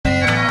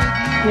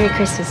Merry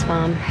Christmas,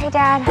 Mom. Hey,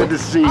 Dad. Good to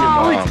see you,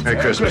 Mom.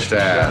 Merry Christmas,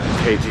 Dad.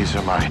 Hey, these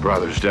are my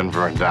brothers,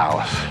 Denver and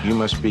Dallas. You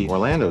must be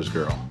Orlando's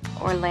girl.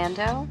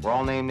 Orlando? We're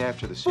all named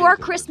after the city. Four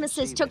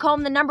Christmases took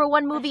home the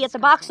 #1 movie at the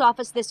box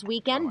office this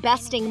weekend,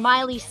 besting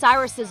Miley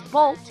Cyrus's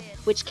Bolt,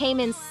 which came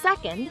in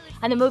second,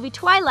 and the movie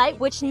Twilight,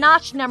 which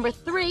notched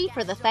 #3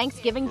 for the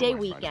Thanksgiving Day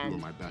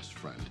weekend.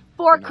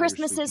 Four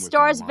Christmases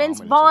stars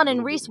Vince Vaughn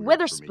and Reese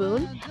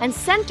Witherspoon and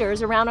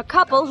centers around a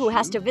couple who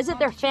has to visit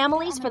their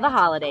families for the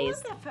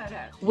holidays.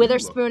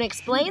 Witherspoon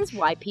explains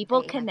why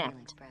people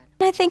connect.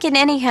 I think in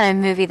any kind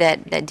of movie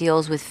that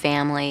deals with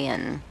family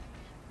and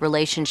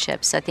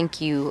relationships, I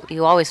think you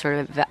always sort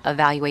of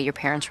evaluate your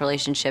parents'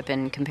 relationship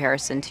in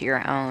comparison to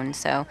your own.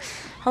 So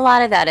a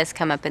lot of that has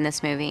come up in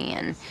this movie,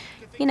 and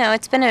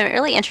it's been a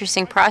really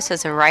interesting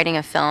process of writing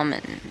a film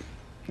and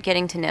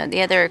getting to know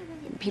the other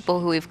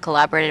people who we've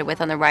collaborated with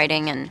on the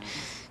writing and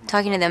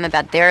talking to them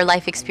about their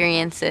life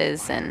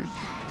experiences and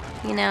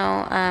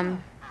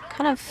kind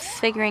of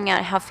figuring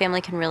out how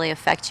family can really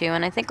affect you.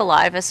 And I think a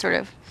lot of us sort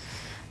of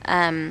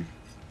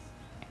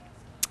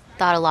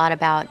thought a lot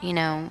about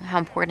how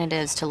important it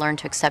is to learn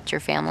to accept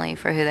your family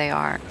for who they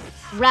are.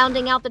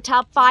 Rounding out the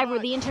top 5 were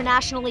the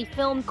internationally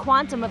filmed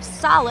Quantum of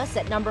Solace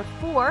at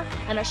 #4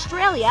 and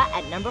Australia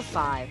at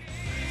 #5.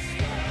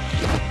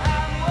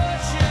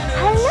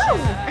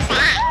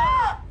 Hello.